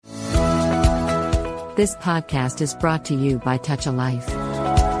This podcast is brought to you by Touch a Life.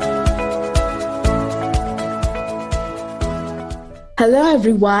 Hello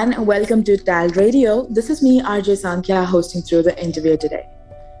everyone, welcome to TAL Radio. This is me, RJ Saankhya, hosting through the interview today.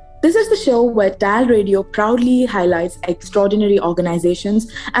 This is the show where TAL Radio proudly highlights extraordinary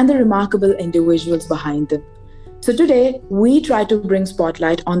organizations and the remarkable individuals behind them. So today, we try to bring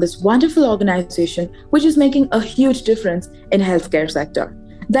spotlight on this wonderful organization which is making a huge difference in healthcare sector.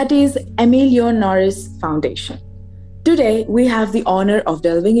 That is Emilio Nares Foundation. Today, we have the honor of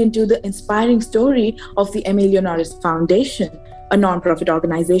delving into the inspiring story of the Emilio Nares Foundation, a non-profit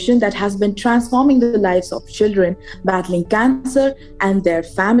organization that has been transforming the lives of children battling cancer and their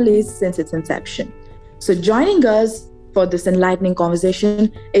families since its inception. So joining us for this enlightening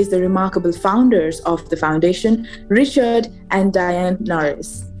conversation is the remarkable founders of the foundation, Richard and Diane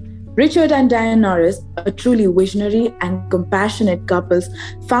Nares. Richard and Diane Nares, a truly visionary and compassionate couple,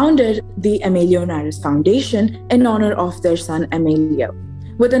 founded the Emilio Nares Foundation in honor of their son Emilio.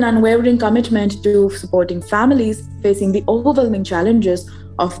 With an unwavering commitment to supporting families facing the overwhelming challenges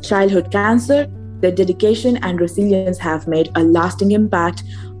of childhood cancer, their dedication and resilience have made a lasting impact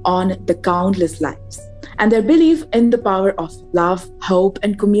on the countless lives. And their belief in the power of love, hope,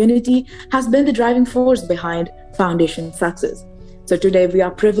 and community has been the driving force behind Foundation's success. So today we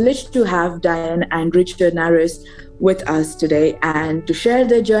are privileged to have Diane and Richard Nares with us today and to share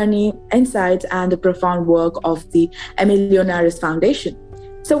their journey, insights, and the profound work of the Emilio Nares Foundation.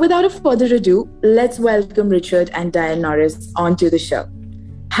 So without further ado, let's welcome Richard and Diane Nares onto the show.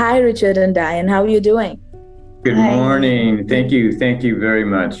 Hi, Richard and Diane. How are you doing? Good morning. Thank you. Thank you very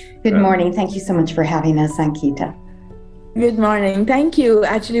much. Good morning. Thank you so much for having us, Sankita. Good morning. Thank you.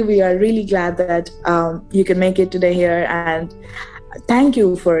 Actually, we are really glad that you can make it today here, and thank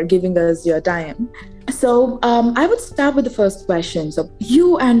you for giving us your time. So I would start with the first question. So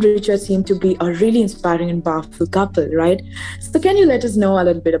you and Richard seem to be a really inspiring and powerful couple, right? So can you let us know a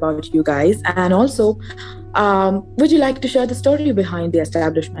little bit about you guys? And also, would you like to share the story behind the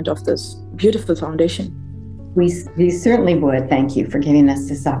establishment of this beautiful foundation? We certainly would. Thank you for giving us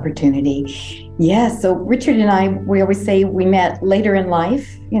this opportunity. Yes, so Richard and I, we always say we met later in life,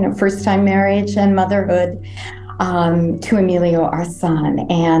 first time marriage and motherhood to Emilio, our son.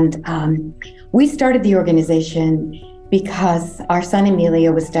 And we started the organization because our son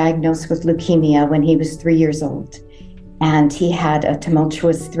Emilio was diagnosed with leukemia when he was 3 years old. And he had a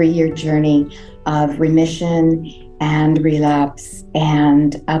tumultuous 3-year journey of remission and relapse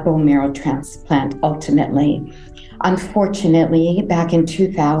and a bone marrow transplant ultimately. Unfortunately, back in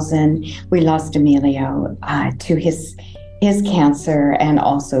 2000, we lost Emilio to his cancer and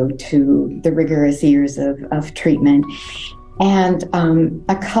also to the rigorous years of treatment. And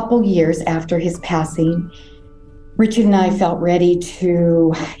a couple years after his passing, Richard and I felt ready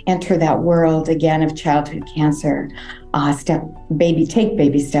to enter that world again of childhood cancer. Take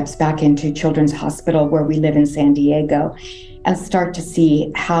baby steps back into Children's Hospital where we live in San Diego and start to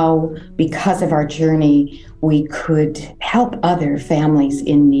see how, because of our journey, we could help other families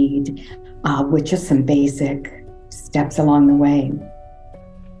in need with just some basic steps along the way.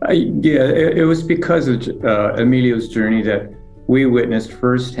 It was because of Emilio's journey that we witnessed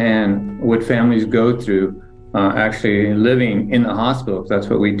firsthand what families go through actually living in the hospital. That's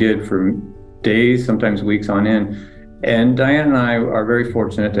what we did for days, sometimes weeks on end. And Diane and I are very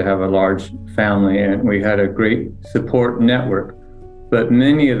fortunate to have a large family, and we had a great support network. But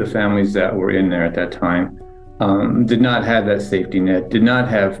many of the families that were in there at that time did not have that safety net, did not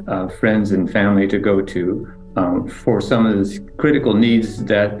have friends and family to go to for some of the critical needs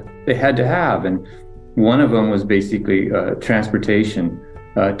that they had to have. And one of them was basically transportation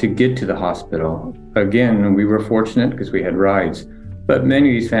to get to the hospital. Again, we were fortunate because we had rides, but many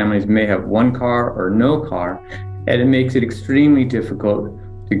of these families may have one car or no car, and it makes it extremely difficult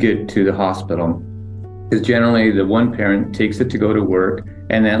to get to the hospital because generally the one parent takes it to go to work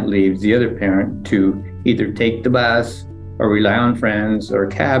and that leaves the other parent to either take the bus or rely on friends or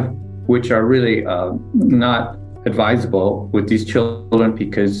cab, which are really not advisable with these children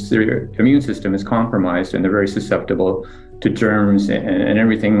because their immune system is compromised and they're very susceptible to germs and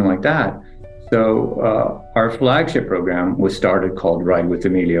everything like that. So our flagship program was started called Ride with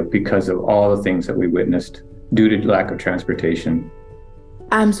Emilio because of all the things that we witnessed due to lack of transportation.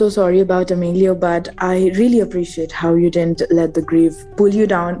 I'm so sorry about Emilio, but I really appreciate how you didn't let the grief pull you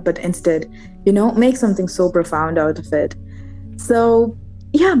down, but instead, make something so profound out of it. So,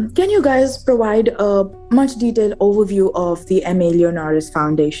 can you guys provide a much detailed overview of the Emilio Nares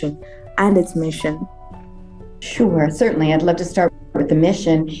Foundation and its mission? Sure, certainly. I'd love to start with the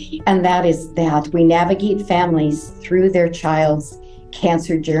mission, and that is that we navigate families through their child's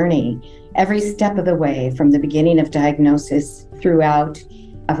cancer journey every step of the way, from the beginning of diagnosis throughout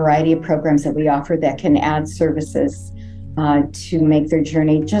a variety of programs that we offer that can add services to make their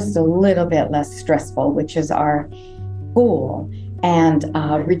journey just a little bit less stressful, which is our goal. And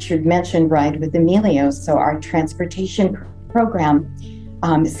Richard mentioned Ride with Emilio. So our transportation program,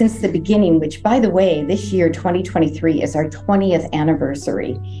 since the beginning, which, by the way, this year, 2023, is our 20th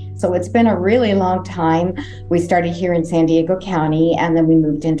anniversary. So it's been a really long time. We started here in San Diego County, and then we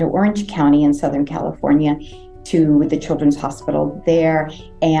moved into Orange County in Southern California to the Children's Hospital there,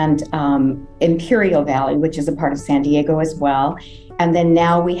 and Imperial Valley, which is a part of San Diego as well. And then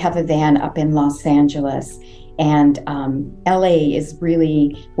now we have a van up in Los Angeles. And LA is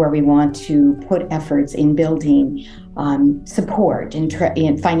really where we want to put efforts in building support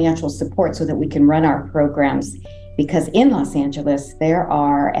and financial support so that we can run our programs. Because in Los Angeles, there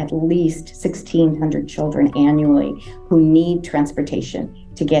are at least 1,600 children annually who need transportation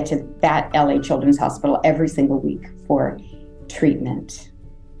to get to that LA Children's Hospital every single week for treatment.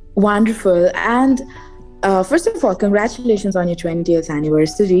 Wonderful. And first of all, congratulations on your 20th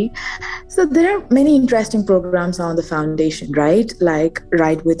anniversary. So there are many interesting programs on the foundation, right? Like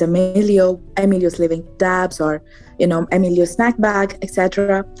Ride with Emilio, Emilio's Living Tabs, or Emilio's Snack Bag,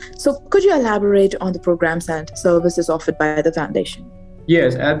 etc. So could you elaborate on the programs and services offered by the foundation?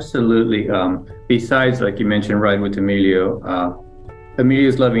 Yes, absolutely. Besides, like you mentioned, Ride with Emilio,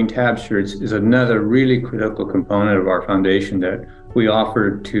 Emilio's Loving Tab shirts is another really critical component of our foundation that we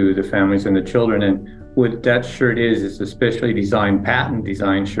offer to the families and the children. And what that shirt is a specially designed, patent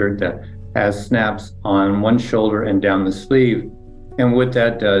designed shirt that has snaps on one shoulder and down the sleeve. And what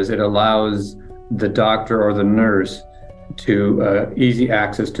that does, it allows the doctor or the nurse to easy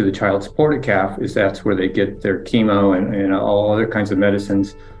access to the child supported calf, is that's where they get their chemo and all other kinds of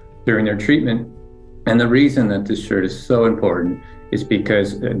medicines during their treatment. And the reason that this shirt is so important is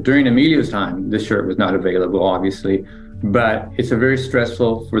because during Emilio's time, this shirt was not available, obviously, but it's very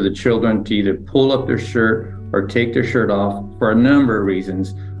stressful for the children to either pull up their shirt or take their shirt off for a number of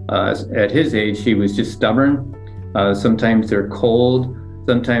reasons. At his age, he was just stubborn. Sometimes they're cold.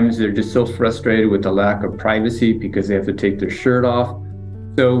 Sometimes they're just so frustrated with the lack of privacy because they have to take their shirt off.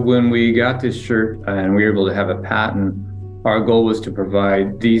 So when we got this shirt and we were able to have a patent, our goal was to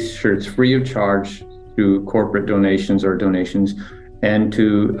provide these shirts free of charge through corporate donations or donations, and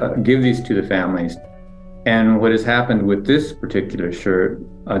to give these to the families. And what has happened with this particular shirt,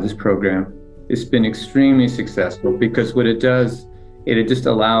 this program, it's been extremely successful, because what it does, it just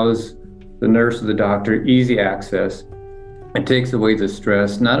allows the nurse or the doctor easy access. It takes away the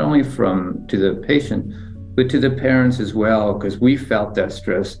stress, not only to the patient, but to the parents as well, because we felt that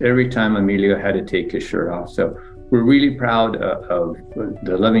stress every time Emilio had to take his shirt off. So we're really proud of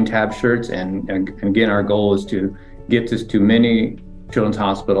the Loving Tab shirts. And again, our goal is to get this to many children's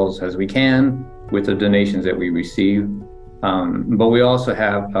hospitals as we can with the donations that we receive. But we also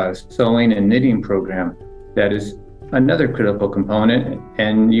have a sewing and knitting program that is another critical component.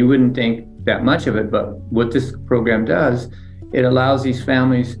 And you wouldn't think that much of it, but what this program does, it allows these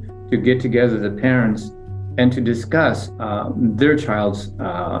families to get together, the parents, and to discuss their child's,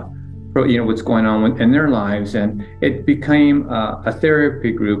 what's going on in their lives. And it became a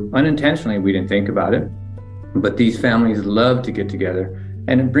therapy group. Unintentionally, we didn't think about it, but these families love to get together,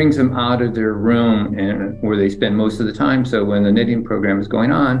 and it brings them out of their room and where they spend most of the time. So when the knitting program is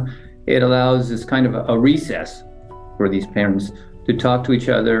going on, it allows this kind of a recess for these parents to talk to each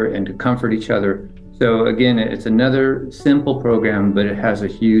other and to comfort each other. So again, it's another simple program, but it has a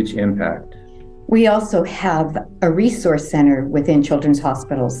huge impact. We also have a resource center within children's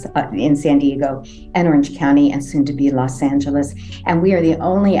hospitals in San Diego and Orange County, and soon to be Los Angeles. And we are the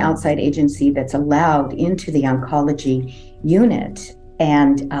only outside agency that's allowed into the oncology unit.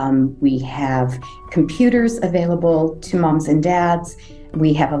 And we have computers available to moms and dads.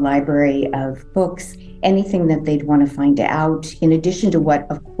 We have a library of books, anything that they'd want to find out, in addition to what,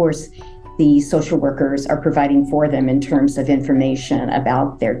 of course, the social workers are providing for them in terms of information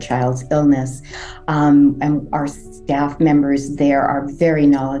about their child's illness. And our staff members there are very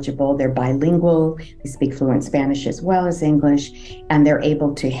knowledgeable. They're bilingual. They speak fluent Spanish as well as English, and they're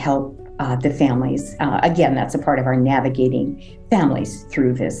able to help the families. Again, that's a part of our navigating families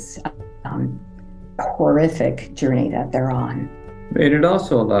through this horrific journey that they're on. And it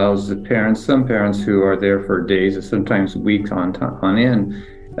also allows the parents, some parents who are there for days or sometimes weeks on end,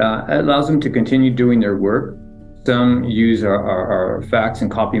 it allows them to continue doing their work. Some use our fax and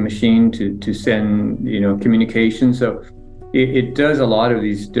copy machine to send, communication. So it does a lot of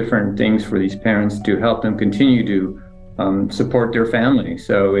these different things for these parents to help them continue to support their family.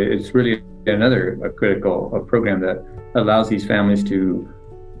 So it's really another critical program that allows these families to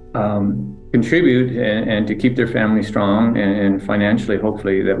contribute and to keep their family strong and financially,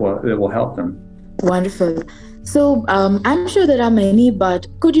 hopefully, that will help them. Wonderful. So I'm sure there are many, but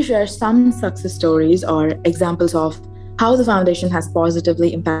could you share some success stories or examples of how the foundation has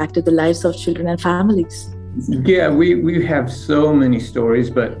positively impacted the lives of children and families? Yeah, we have so many stories,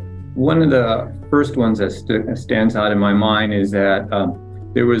 but one of the first ones that stands out in my mind is that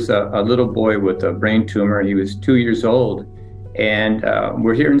there was a little boy with a brain tumor. He was 2 years old, and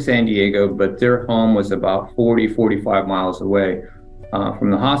we're here in San Diego, but their home was about 45 miles away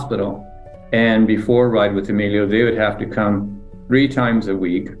from the hospital. And before Ride with Emilio, they would have to come 3 times a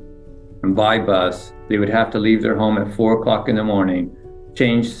week and by bus. They would have to leave their home at 4 o'clock in the morning,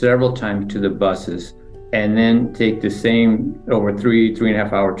 change several times to the buses, and then take the same over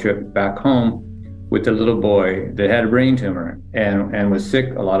 3.5 hour trip back home with the little boy that had a brain tumor and was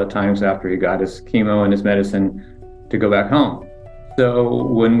sick a lot of times after he got his chemo and his medicine to go back home. So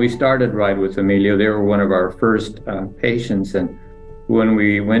when we started Ride with Emilio, they were one of our first patients. And when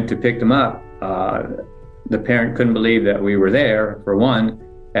we went to pick them up, the parent couldn't believe that we were there, for one,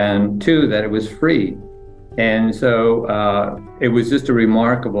 and two, that it was free. And so it was just a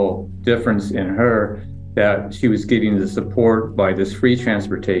remarkable difference in her that she was getting the support by this free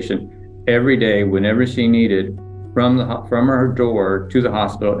transportation every day, whenever she needed, from her door to the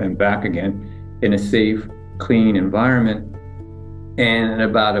hospital and back again in a safe, clean environment. And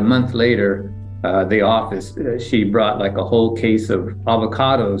about a month later, the office, she brought like a whole case of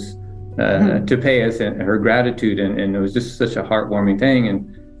avocados to pay us, and her gratitude, and it was just such a heartwarming thing.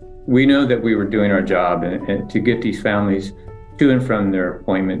 And we know that we were doing our job and to get these families to and from their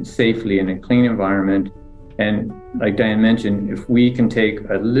appointment safely in a clean environment. And like Diane mentioned, if we can take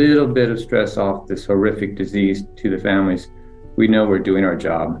a little bit of stress off this horrific disease to the families, we know we're doing our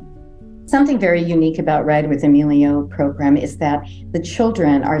job. Something very unique about Ride with Emilio program is that the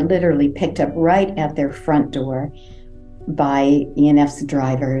children are literally picked up right at their front door by ENF's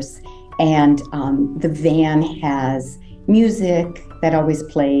drivers. And the van has music that always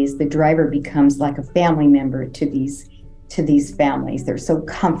plays. The driver becomes like a family member to these families. They're so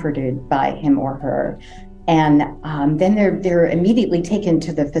comforted by him or her. And then they're immediately taken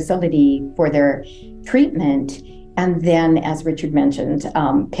to the facility for their treatment. And then, as Richard mentioned,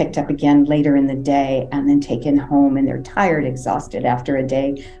 picked up again later in the day and then taken home. And they're tired, exhausted after a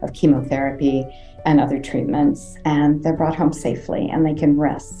day of chemotherapy and other treatments. And they're brought home safely and they can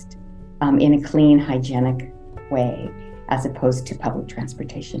rest in a clean, hygienic way, as opposed to public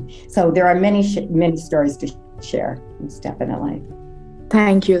transportation. So there are many stories to share, definitely.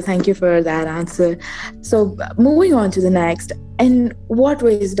 Thank you for that answer. So moving on to the next, in what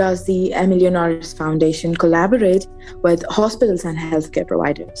ways does the Emilio Nares Foundation collaborate with hospitals and healthcare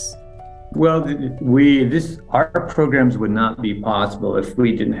providers? Well, our programs would not be possible if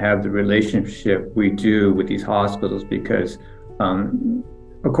we didn't have the relationship we do with these hospitals, because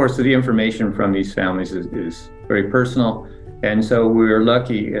of course, the information from these families is very personal. And so we were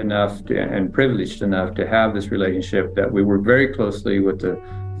lucky enough and privileged enough to have this relationship that we work very closely with the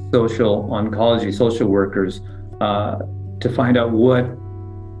social oncology, social workers, to find out what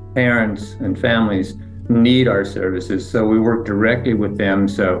parents and families need our services. So we work directly with them.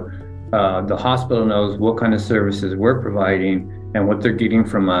 So the hospital knows what kind of services we're providing and what they're getting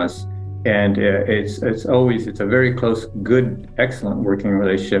from us. And it's a very close, good, excellent working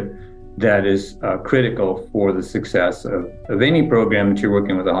relationship that is critical for the success of any program that you're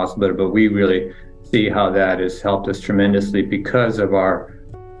working with a hospital. But we really see how that has helped us tremendously because of our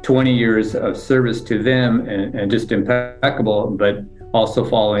 20 years of service to them and just impeccable, but also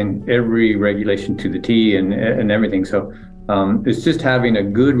following every regulation to the T and everything. So it's just having a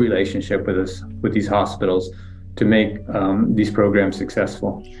good relationship with these hospitals to make these programs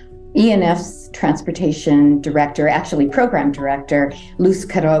successful. ENF's transportation director, actually program director, Luz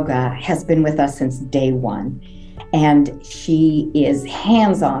Quiroga, has been with us since day one. And she is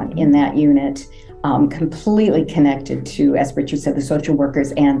hands-on in that unit, completely connected to, as Richard said, the social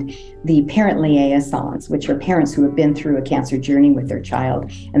workers and the parent liaisons, which are parents who have been through a cancer journey with their child.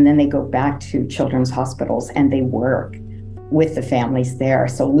 And then they go back to children's hospitals and they work with the families there.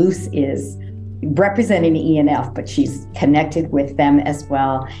 So Luz is representing ENF, but she's connected with them as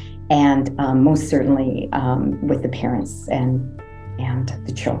well. And most certainly with the parents and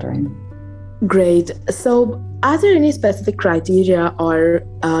the children. Great. So are there any specific criteria or,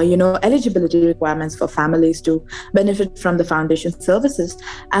 eligibility requirements for families to benefit from the foundation services?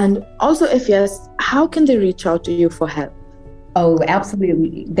 And also, if yes, how can they reach out to you for help? Oh,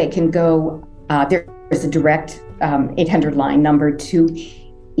 absolutely. They can go, there's a direct 800 line number to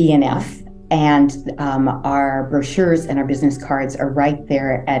ENF. And our brochures and our business cards are right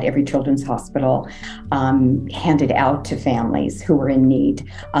there at every children's hospital, handed out to families who are in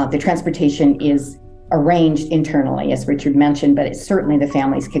need. The transportation is arranged internally, as Richard mentioned, but certainly the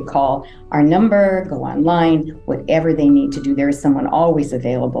families could call our number, go online, whatever they need to do. There is someone always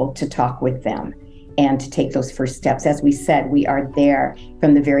available to talk with them and to take those first steps. As we said, we are there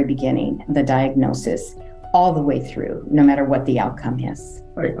from the very beginning, the diagnosis, all the way through, no matter what the outcome is.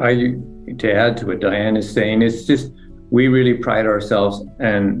 To add to what Diane is saying, it's just, we really pride ourselves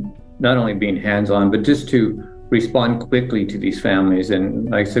in not only being hands-on, but just to respond quickly to these families. And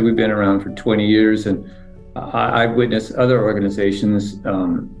like I said, we've been around for 20 years, and I've witnessed other organizations,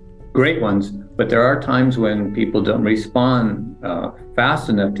 great ones, but there are times when people don't respond fast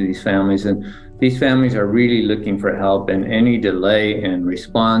enough to these families. And these families are really looking for help, and any delay in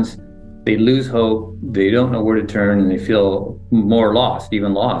response, they lose hope, they don't know where to turn, and they feel more lost,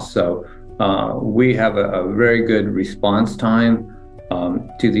 even lost. So we have a very good response time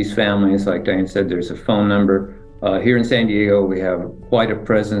to these families. Like Diane said, there's a phone number. Here in San Diego, we have quite a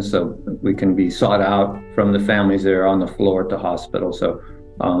presence, so we can be sought out from the families that are on the floor at the hospital. So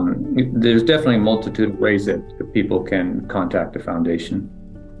there's definitely a multitude of ways that people can contact the foundation.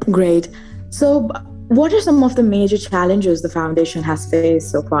 Great. So what are some of the major challenges the foundation has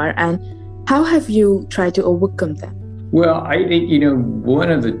faced so far, and how have you tried to overcome them? Well,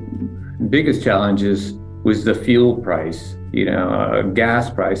 one of the biggest challenges was the fuel price. Gas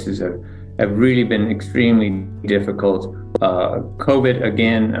prices have really been extremely difficult. COVID,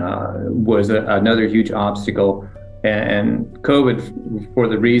 again, was another huge obstacle. And COVID, for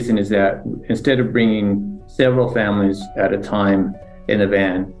the reason is that instead of bringing several families at a time in a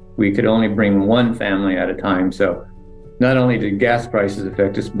van, we could only bring one family at a time. So not only did gas prices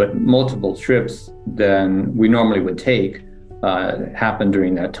affect us, but multiple trips than we normally would take happened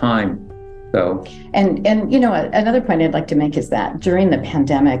during that time. So, and another point I'd like to make is that during the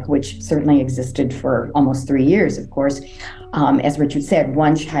pandemic, which certainly existed for almost 3 years, of course, as Richard said,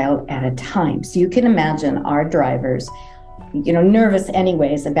 one child at a time. So you can imagine our drivers, nervous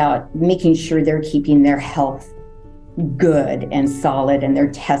anyways about making sure they're keeping their health good and solid, and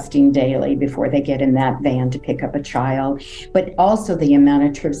they're testing daily before they get in that van to pick up a child, but also the amount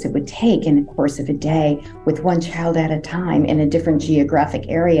of trips it would take in the course of a day with one child at a time in a different geographic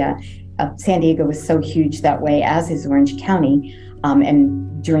area. San Diego is so huge that way, as is Orange County.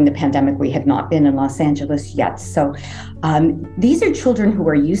 And during the pandemic, we had not been in Los Angeles yet. So these are children who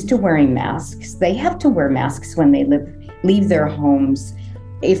are used to wearing masks. They have to wear masks when they leave their homes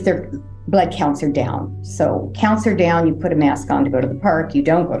if their blood counts are down. So counts are down, you put a mask on to go to the park, you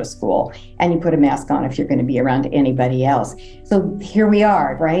don't go to school, and you put a mask on if you're going to be around anybody else. So here we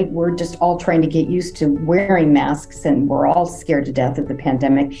are, right? We're just all trying to get used to wearing masks, and we're all scared to death of the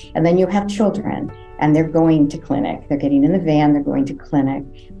pandemic. And then you have children, and they're going to clinic. They're getting in the van, they're going to clinic,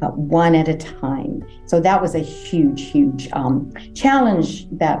 but one at a time. So that was a huge challenge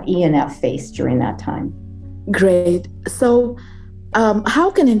that ENF faced during that time. Great. So how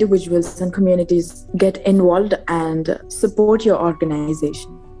can individuals and communities get involved and support your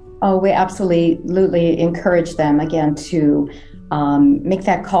organization? Oh, we absolutely encourage them, again, to make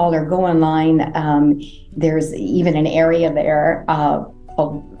that call or go online. There's even an area there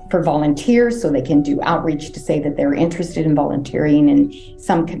for volunteers, so they can do outreach to say that they're interested in volunteering in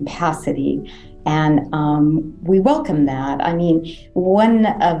some capacity. And we welcome that. I mean, one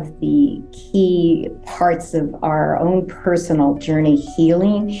of the key parts of our own personal journey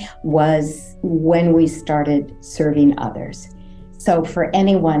healing was when we started serving others. So for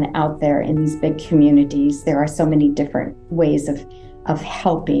anyone out there in these big communities, there are so many different ways of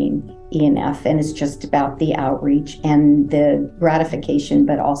helping ENF, and it's just about the outreach and the gratification,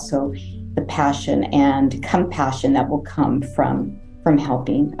 but also the passion and compassion that will come from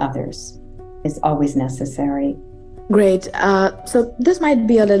helping others is always necessary. Great. So this might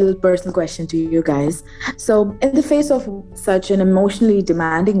be a little personal question to you guys. So in the face of such an emotionally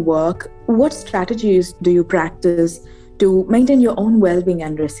demanding work, what strategies do you practice to maintain your own well-being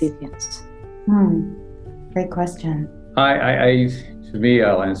and resilience? Great question. To me,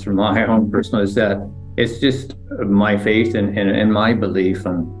 I'll answer my own personal, is that it's just my faith and my belief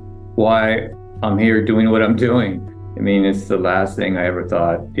on why I'm here doing what I'm doing. I mean, it's the last thing I ever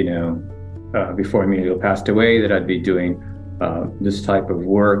thought, before Emilio passed away, that I'd be doing this type of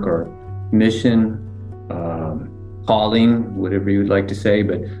work or mission, calling, whatever you would like to say.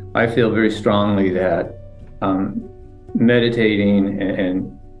 But I feel very strongly that meditating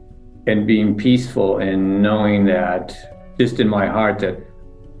and being peaceful and knowing that just in my heart that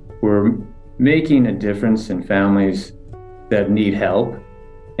we're making a difference in families that need help,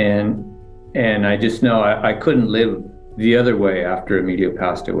 and And I just know I couldn't live the other way after Emilio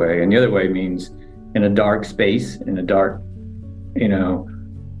passed away. And the other way means in a dark space, in a dark, in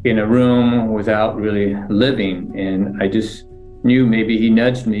a room without really living. And I just knew maybe he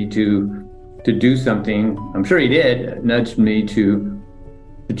nudged me to do something. I'm sure he did, nudged me to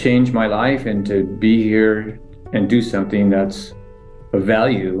change my life and to be here and do something that's of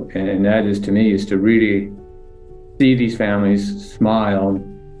value. And that is, to me, is to really see these families smile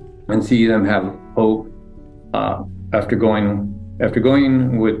and see them have hope after going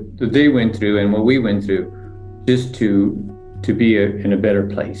what they went through and what we went through, just to be in a better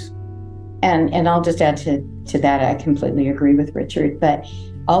place. And I'll just add to that, I completely agree with Richard, but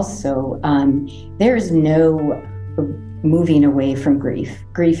also there is no moving away from grief.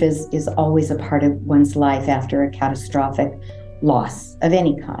 Grief is always a part of one's life after a catastrophic loss of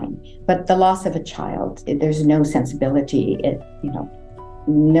any kind. But the loss of a child, there's no sensibility. It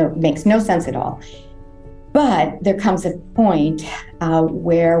makes no sense at all. But there comes a point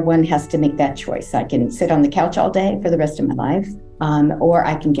where one has to make that choice. I can sit on the couch all day for the rest of my life, or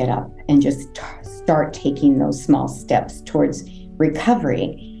I can get up and just start taking those small steps towards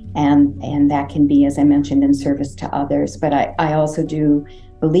recovery. And that can be, as I mentioned, in service to others. But I also do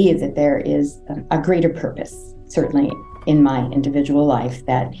believe that there is a greater purpose, certainly in my individual life,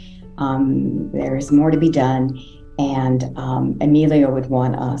 that there is more to be done. And Emilio would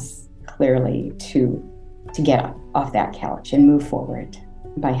want us clearly to get up off that couch and move forward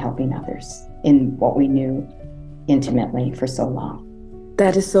by helping others in what we knew intimately for so long.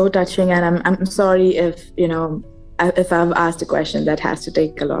 That is so touching, and I'm sorry if I've asked a question that has to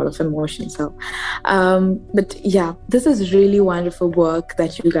take a lot of emotion. So, but yeah, this is really wonderful work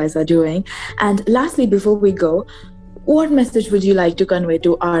that you guys are doing. And lastly, before we go, what message would you like to convey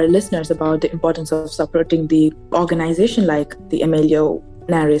to our listeners about the importance of supporting the organization like the Emilio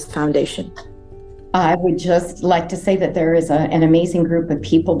Nares Foundation? I would just like to say that there is an amazing group of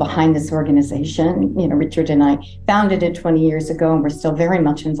people behind this organization. Richard and I founded it 20 years ago, and we're still very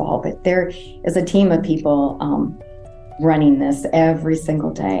much involved. But there is a team of people running this every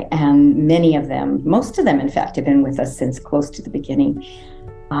single day. And many of them, most of them, in fact, have been with us since close to the beginning.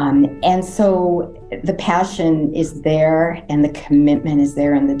 And so the passion is there, and the commitment is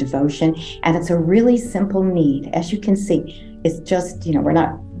there, and the devotion. And it's a really simple need. As you can see, it's just, we're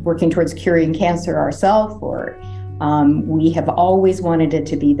not working towards curing cancer ourselves, or we have always wanted it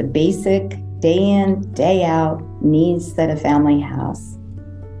to be the basic day in, day out needs that a family has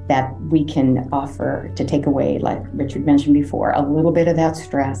that we can offer to take away, like Richard mentioned before, a little bit of that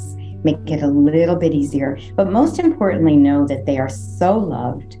stress, make it a little bit easier, but most importantly, know that they are so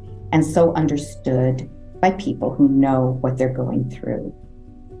loved and so understood by people who know what they're going through.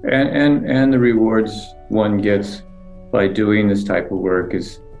 And the rewards one gets by doing this type of work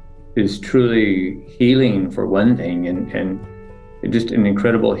is truly healing, for one thing, and just an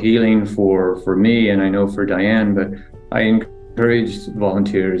incredible healing for me, and I know for Diane. But I encourage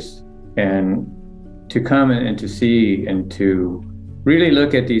volunteers and to come and to see and to really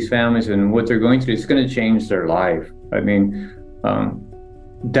look at these families and what they're going through. It's going to change their life. I mean,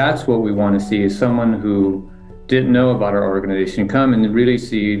 that's what we want to see, is someone who didn't know about our organization come and really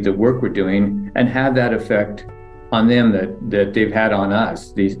see the work we're doing and have that effect on them that they've had on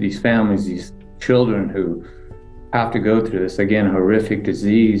us, these families, these children who have to go through this, again, horrific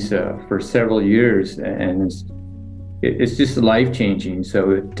disease for several years. And it's just life-changing.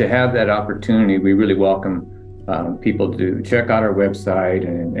 So to have that opportunity, we really welcome people to check out our website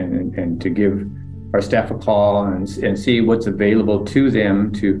and to give our staff a call and see what's available to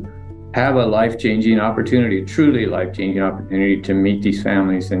them to have a life-changing opportunity, truly life-changing opportunity to meet these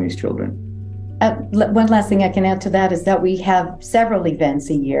families and these children. One last thing I can add to that is that we have several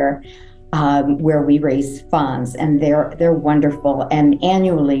events a year where we raise funds, and they're wonderful. And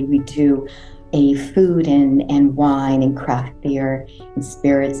annually we do a food and wine and craft beer and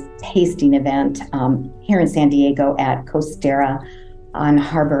spirits tasting event here in San Diego at Costera on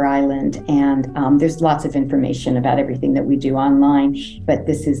Harbor Island. And there's lots of information about everything that we do online, but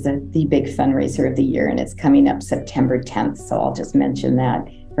this is the big fundraiser of the year, and it's coming up September 10th. So I'll just mention that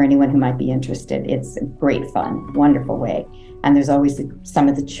for anyone who might be interested. It's a great fun, wonderful way. And there's always some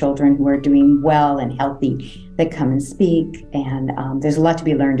of the children who are doing well and healthy that come and speak. And there's a lot to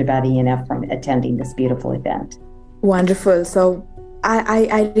be learned about ENF from attending this beautiful event. Wonderful. So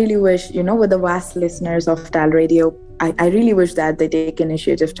I really wish, with the vast listeners of TAL Radio, I really wish that they take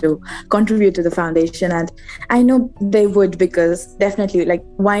initiative to contribute to the foundation. And I know they would, because definitely,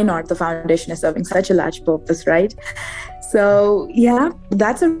 why not? The foundation is serving such a large purpose, right? So, yeah,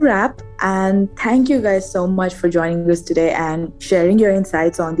 that's a wrap. And thank you guys so much for joining us today and sharing your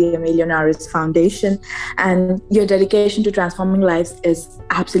insights on the Emilio Nares Foundation. And your dedication to transforming lives is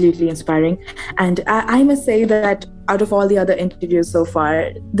absolutely inspiring. And I must say that out of all the other interviews so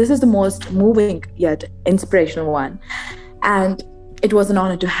far, this is the most moving yet inspirational one. And it was an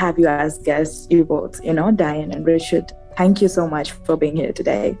honor to have you as guests, you both, Diane and Richard. Thank you so much for being here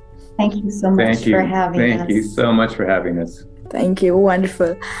today. Thank you so much for having us. Thank you so much for having us. Thank you.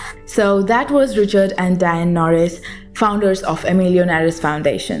 Wonderful. So that was Richard and Diane Nares, founders of Emilio Nares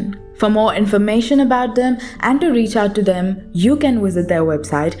Foundation. For more information about them and to reach out to them, you can visit their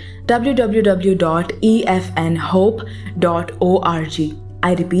website, www.efnhope.org.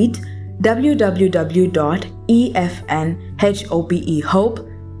 I repeat,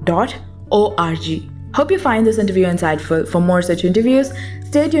 www.efnhope.org. Hope you find this interview insightful. For more such interviews,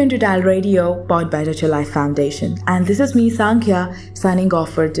 stay tuned to TAL Radio, powered by Touch Your Life Foundation. And this is me, Saankhya, signing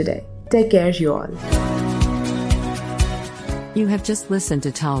off for today. Take care, you all. You have just listened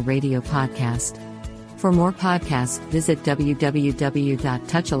to TAL Radio Podcast. For more podcasts, visit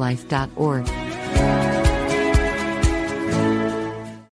www.touchalife.org.